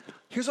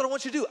 here's what I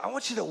want you to do. I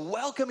want you to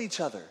welcome each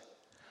other.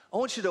 I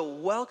want you to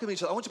welcome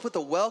each other. I want you to put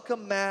the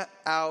welcome mat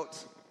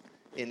out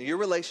in your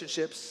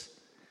relationships,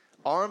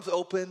 arms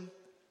open,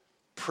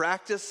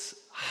 practice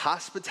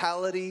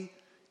hospitality,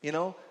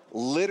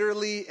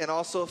 literally and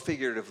also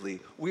figuratively.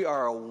 We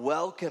are a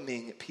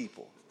welcoming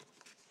people.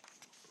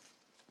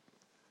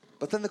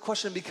 But then the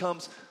question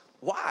becomes,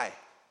 why?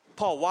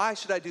 Paul, why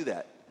should I do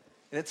that?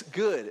 And it's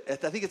good. I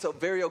think it's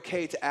very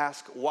okay to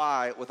ask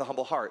why with a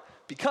humble heart.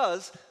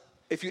 Because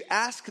if you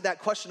ask that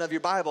question of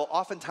your Bible,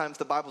 oftentimes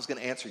the Bible's going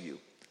to answer you.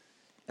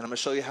 And I'm going to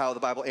show you how the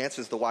Bible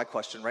answers the why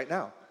question right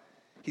now.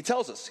 He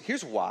tells us,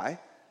 here's why.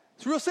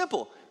 It's real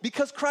simple.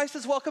 Because Christ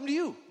has welcomed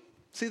you.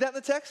 See that in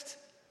the text?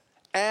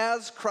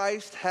 As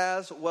Christ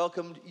has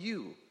welcomed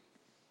you.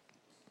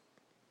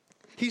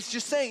 He's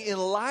just saying, in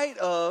light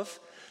of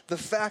the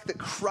fact that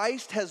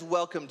Christ has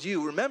welcomed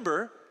you,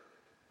 remember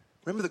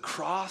the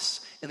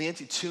cross and the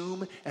empty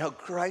tomb and how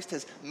Christ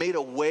has made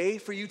a way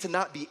for you to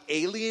not be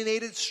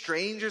alienated,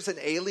 strangers and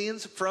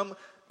aliens from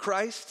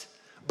Christ,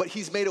 but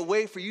he's made a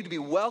way for you to be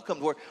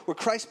welcomed, where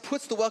Christ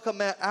puts the welcome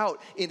mat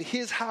out in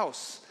his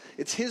house.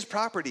 It's his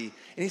property.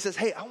 And he says,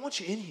 hey, I want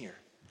you in here.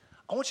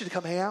 I want you to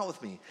come hang out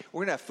with me. We're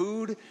going to have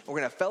food. We're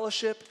going to have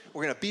fellowship.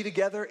 We're going to be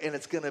together, and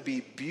it's going to be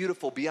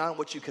beautiful beyond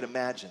what you could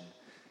imagine.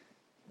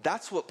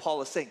 That's what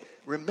Paul is saying.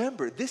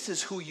 Remember, this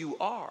is who you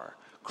are.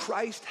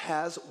 Christ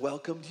has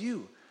welcomed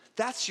you.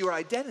 That's your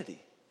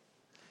identity.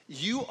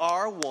 You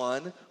are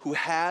one who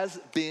has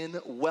been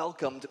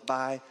welcomed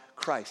by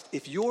Christ.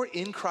 If you're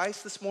in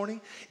Christ this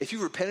morning, if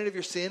you repented of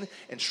your sin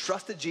and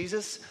trusted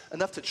Jesus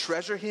enough to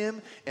treasure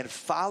him and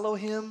follow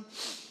him,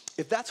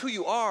 if that's who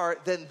you are,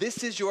 then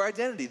this is your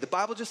identity. The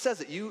Bible just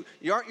says it. You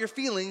aren't your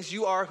feelings.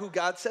 You are who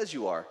God says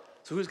you are.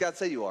 So who does God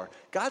say you are?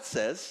 God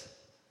says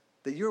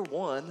that you're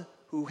one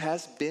who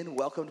has been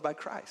welcomed by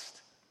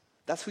Christ.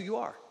 That's who you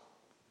are.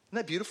 Isn't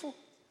that beautiful?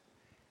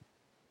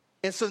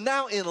 And so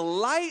now, in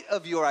light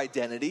of your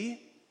identity,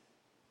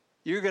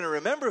 you're going to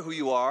remember who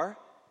you are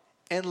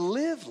and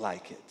live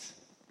like it.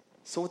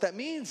 So what that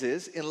means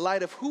is, in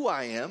light of who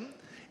I am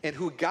and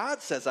who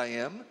God says I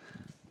am,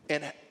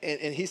 and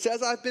he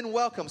says I've been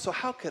welcomed, so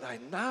how could I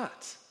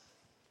not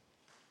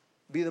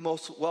be the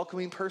most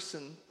welcoming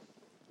person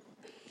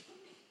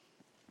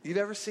you've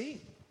ever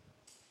seen?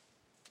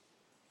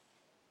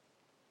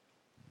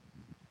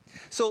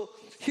 So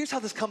here's how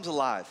this comes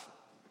alive.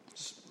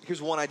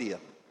 Here's one idea.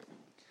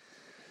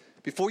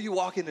 Before you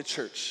walk into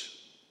church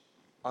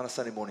on a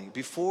Sunday morning,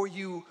 before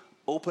you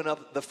open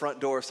up the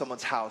front door of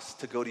someone's house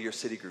to go to your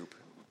city group,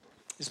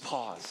 just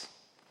pause.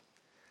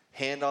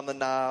 Hand on the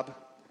knob.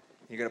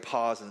 You're going to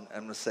pause, and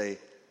I'm going to say,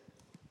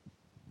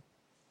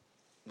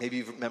 maybe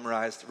you've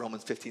memorized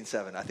Romans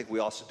 15:7. I think we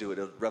also do it.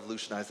 It'll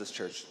revolutionize this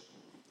church.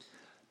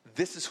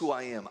 This is who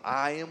I am.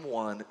 I am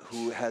one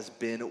who has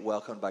been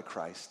welcomed by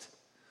Christ.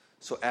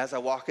 So as I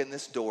walk in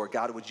this door,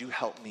 God, would you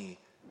help me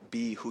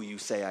be who you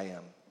say I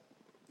am?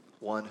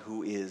 One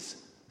who is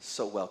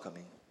so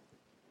welcoming.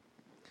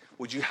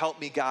 Would you help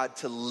me, God,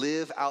 to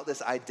live out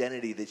this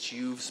identity that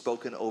you've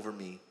spoken over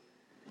me?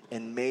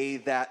 And may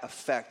that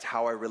affect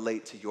how I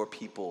relate to your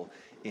people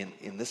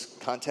in this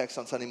context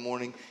on Sunday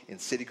morning, in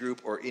city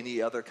group, or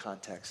any other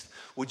context.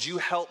 Would you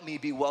help me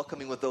be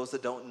welcoming with those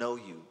that don't know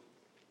you,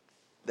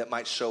 that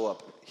might show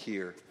up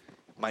here,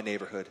 my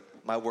neighborhood,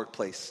 my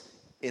workplace,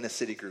 in a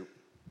city group?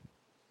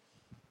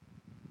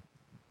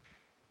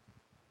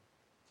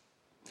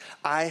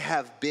 I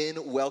have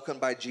been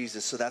welcomed by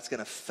Jesus, so that's going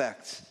to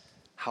affect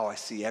how I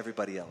see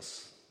everybody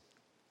else.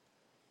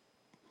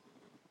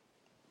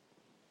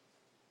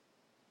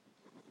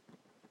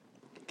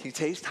 Can you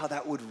taste how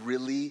that would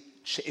really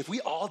change? If we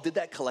all did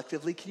that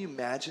collectively, can you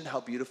imagine how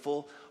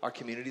beautiful our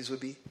communities would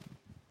be?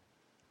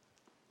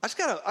 I just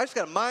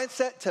got a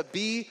mindset to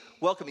be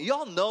welcoming. You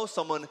all know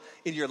someone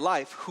in your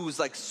life who's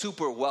like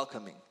super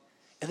welcoming,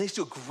 and they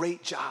do a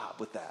great job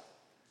with that.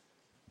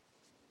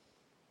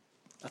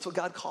 That's what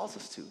God calls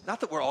us to. Not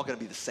that we're all going to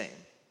be the same.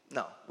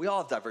 No, we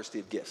all have diversity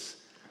of gifts,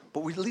 but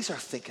we at least are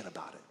thinking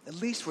about it. At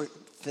least we're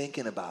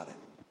thinking about it,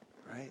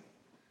 right?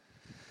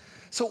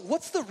 So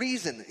what's the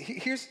reason?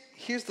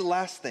 Here's the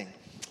last thing.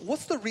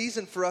 What's the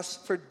reason for us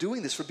for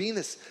doing this, for being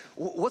this?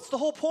 What's the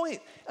whole point?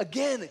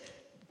 Again,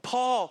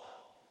 Paul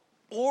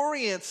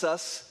orients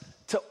us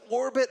to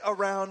orbit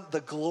around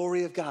the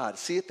glory of God.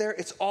 See it there?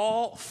 It's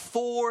all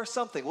for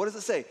something. What does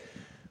it say?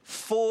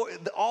 For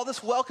all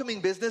this welcoming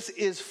business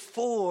is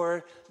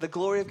for the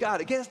glory of God.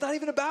 Again, it's not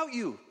even about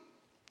you.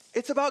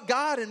 It's about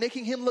God and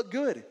making him look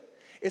good.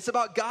 It's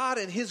about God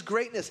and his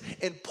greatness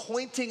and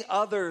pointing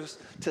others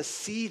to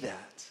see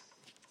that.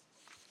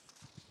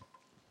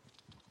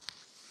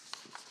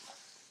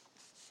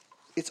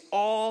 It's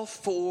all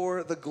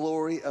for the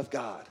glory of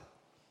God.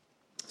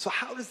 So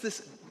how does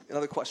this,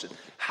 another question,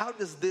 how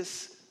does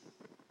this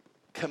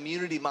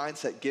community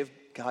mindset give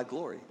God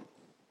glory?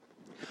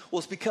 Well,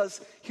 it's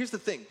because, here's the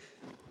thing.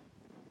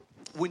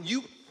 When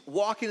you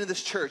walk into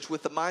this church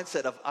with the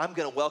mindset of, I'm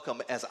going to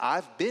welcome as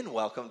I've been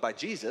welcomed by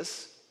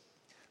Jesus,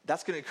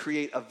 that's going to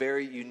create a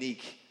very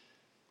unique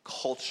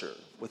culture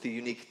with a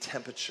unique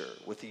temperature,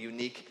 with a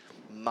unique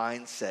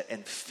mindset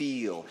and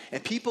feel.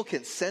 And people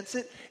can sense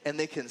it and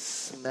they can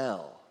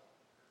smell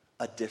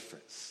a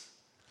difference.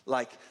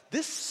 Like,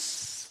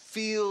 this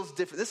feels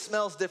different. This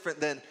smells different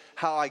than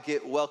how I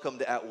get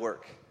welcomed at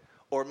work.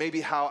 Or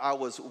maybe how I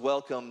was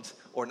welcomed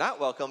or not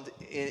welcomed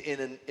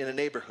in a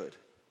neighborhood.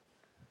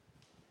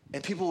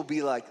 And people will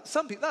be like,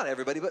 some people, not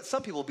everybody, but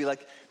some people will be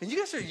like, man, you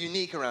guys are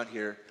unique around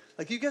here.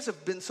 Like, you guys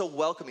have been so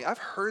welcoming. I've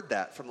heard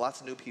that from lots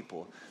of new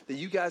people, that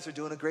you guys are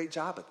doing a great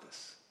job at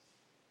this.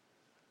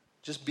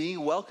 Just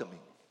being welcoming.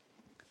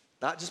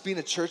 Not just being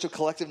a church of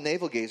collective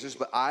navel gazers,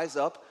 but eyes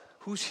up.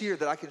 Who's here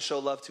that I can show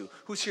love to?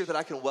 Who's here that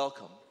I can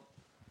welcome?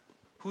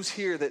 Who's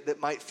here that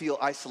might feel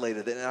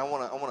isolated? And I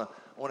want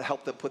to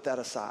help them put that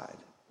aside.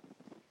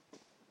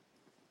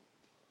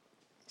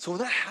 So when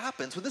that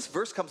happens, when this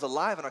verse comes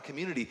alive in our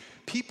community,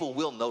 people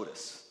will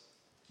notice.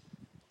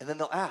 And then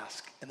they'll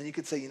ask. And then you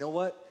could say, you know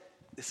what?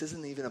 This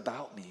isn't even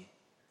about me.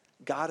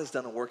 God has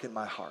done a work in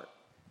my heart.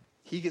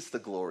 He gets the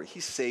glory. He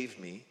saved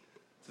me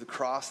through the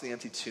cross, the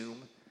empty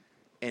tomb,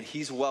 and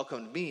he's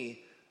welcomed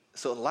me.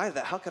 So in light of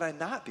that, how could I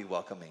not be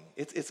welcoming?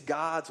 It's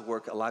God's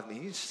work alive in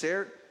me. You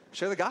share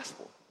the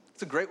gospel.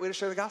 It's a great way to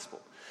share the gospel.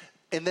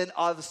 And then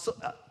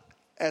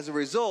as a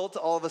result,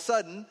 all of a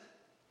sudden,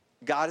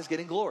 God is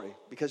getting glory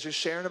because you're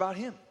sharing about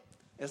him.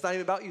 And it's not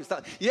even about you. It's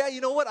not, yeah,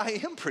 you know what? I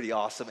am pretty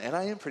awesome and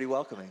I am pretty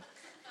welcoming.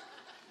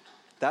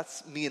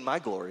 That's me and my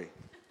glory.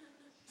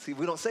 See,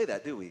 we don't say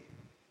that, do we?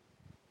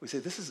 We say,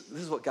 this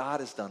is what God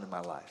has done in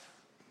my life.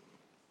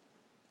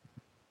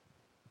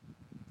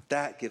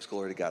 That gives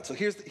glory to God. So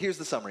here's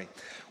the summary.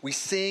 We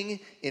sing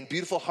in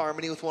beautiful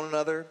harmony with one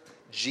another.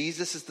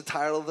 Jesus is the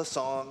title of the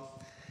song.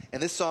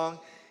 And this song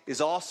is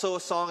also a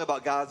song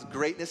about God's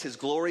greatness, his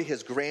glory,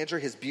 his grandeur,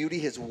 his beauty,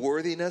 his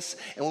worthiness.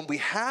 And when we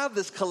have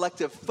this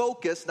collective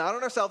focus, not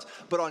on ourselves,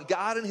 but on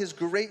God and his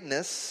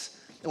greatness,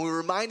 and we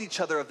remind each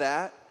other of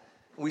that,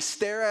 and we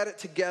stare at it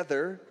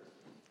together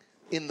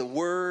in the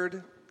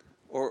Word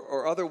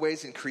or other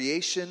ways in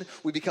creation,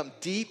 we become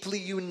deeply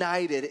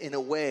united in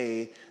a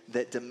way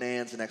that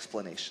demands an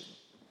explanation.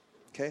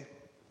 Okay?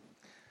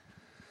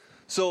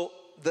 So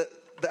the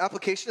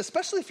application,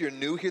 especially if you're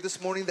new here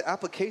this morning, the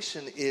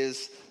application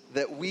is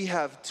that we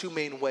have two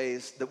main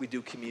ways that we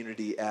do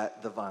community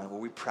at the Vine, where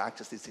we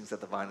practice these things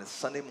at the Vine. It's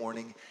Sunday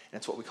morning, and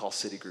it's what we call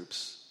city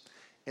groups.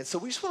 And so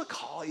we just want to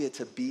call you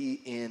to be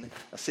in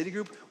a city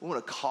group. We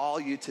want to call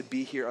you to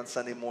be here on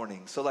Sunday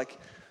morning. So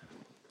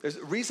there's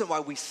a reason why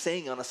we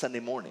sing on a Sunday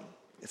morning.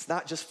 It's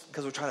not just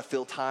because we're trying to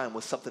fill time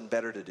with something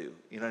better to do.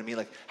 You know what I mean?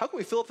 Like, how can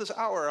we fill up this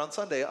hour on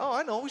Sunday? Oh,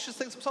 I know, we should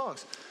sing some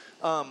songs.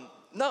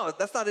 No,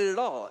 that's not it at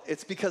all.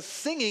 It's because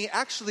singing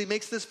actually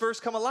makes this verse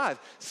come alive.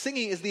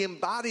 Singing is the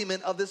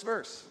embodiment of this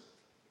verse.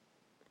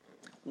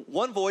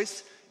 One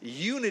voice,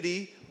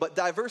 unity, but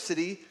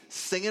diversity,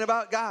 singing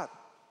about God.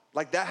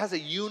 Like that has a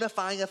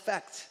unifying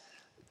effect.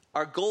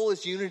 Our goal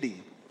is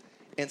unity.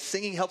 And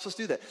singing helps us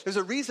do that. There's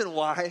a reason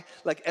why,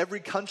 like every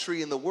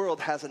country in the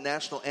world has a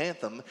national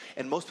anthem,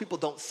 and most people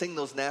don't sing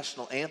those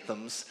national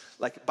anthems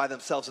like by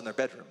themselves in their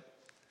bedroom,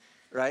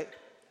 right?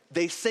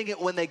 They sing it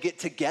when they get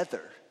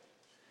together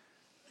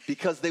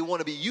because they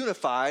want to be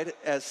unified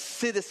as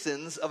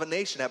citizens of a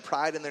nation, have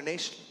pride in their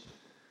nation.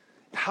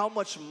 How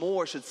much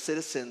more should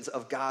citizens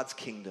of God's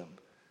kingdom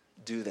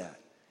do that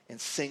and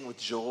sing with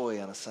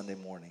joy on a Sunday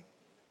morning,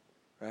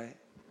 right?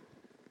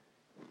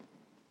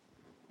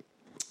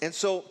 And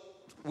so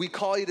we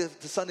call you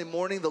to Sunday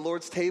morning, the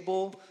Lord's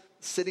table,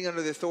 sitting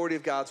under the authority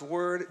of God's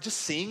word, just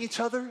seeing each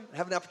other,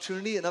 have an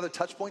opportunity, another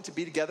touch point to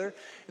be together.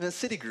 And then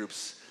city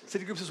groups.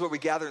 City groups is where we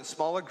gather in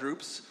smaller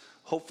groups,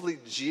 hopefully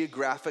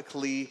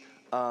geographically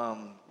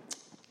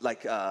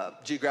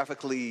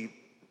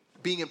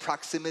being in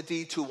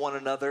proximity to one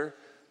another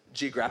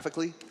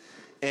geographically.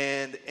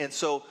 And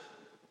so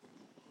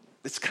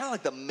it's kind of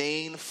like the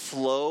main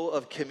flow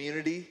of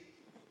community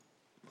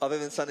other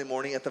than Sunday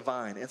morning at the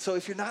Vine. And so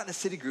if you're not in a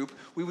city group,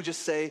 we would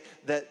just say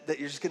that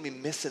you're just going to be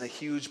missing a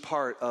huge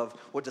part of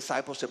what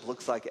discipleship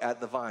looks like at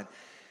the Vine.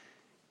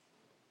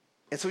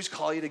 And so we just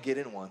call you to get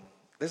in one.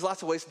 There's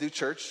lots of ways to do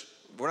church.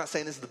 We're not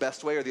saying this is the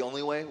best way or the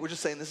only way. We're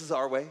just saying this is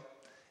our way.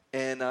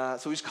 And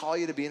so we just call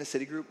you to be in a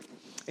city group.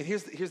 And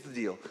here's the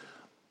deal.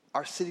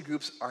 Our city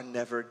groups are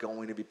never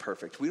going to be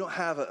perfect. We don't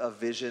have a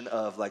vision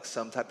of like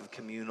some type of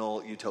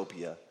communal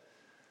utopia,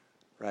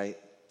 right?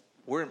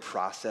 We're in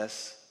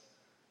process.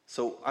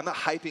 So I'm not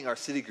hyping our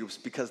city groups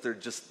because they're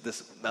just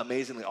this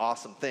amazingly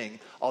awesome thing,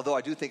 although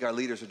I do think our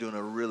leaders are doing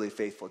a really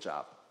faithful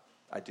job.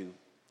 I do.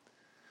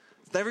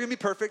 It's never going to be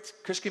perfect.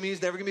 Christian community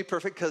is never going to be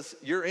perfect because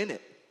you're in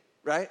it,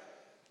 right?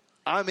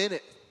 I'm in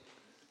it,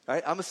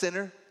 right? I'm a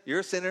sinner. You're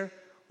a sinner.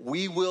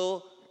 We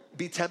will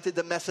be tempted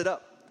to mess it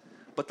up.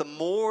 But the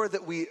more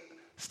that we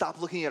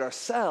stop looking at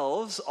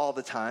ourselves all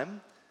the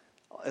time,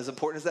 as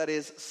important as that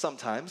is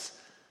sometimes,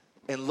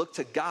 and look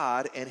to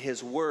God and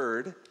his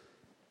word,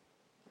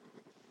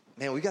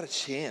 man, we got a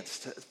chance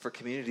for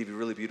community to be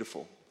really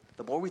beautiful.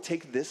 The more we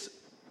take this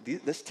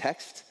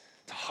text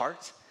to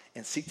heart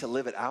and seek to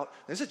live it out,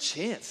 there's a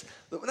chance.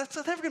 That's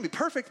never going to be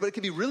perfect, but it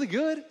can be really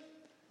good.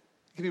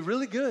 It can be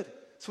really good.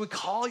 So we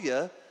call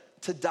you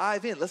to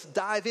dive in. Let's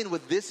dive in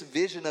with this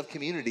vision of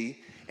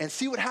community and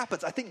see what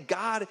happens. I think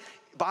God,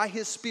 by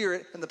his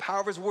Spirit and the power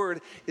of his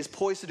word, is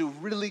poised to do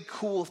really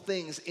cool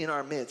things in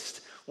our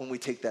midst when we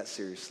take that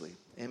seriously.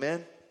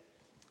 Amen?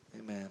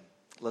 Amen.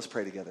 Let's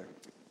pray together.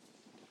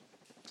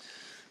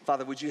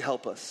 Father, would you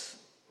help us?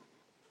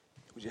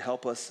 Would you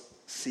help us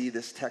see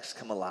this text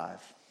come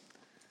alive?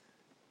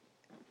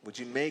 Would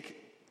you make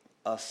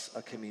us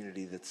a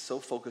community that's so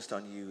focused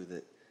on you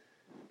that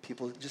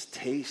people just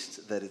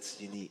taste that it's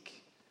unique?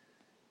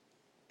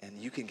 And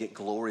you can get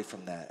glory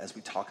from that as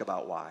we talk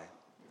about why.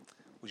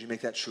 Would you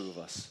make that true of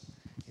us?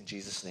 In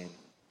Jesus' name,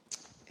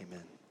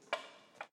 amen.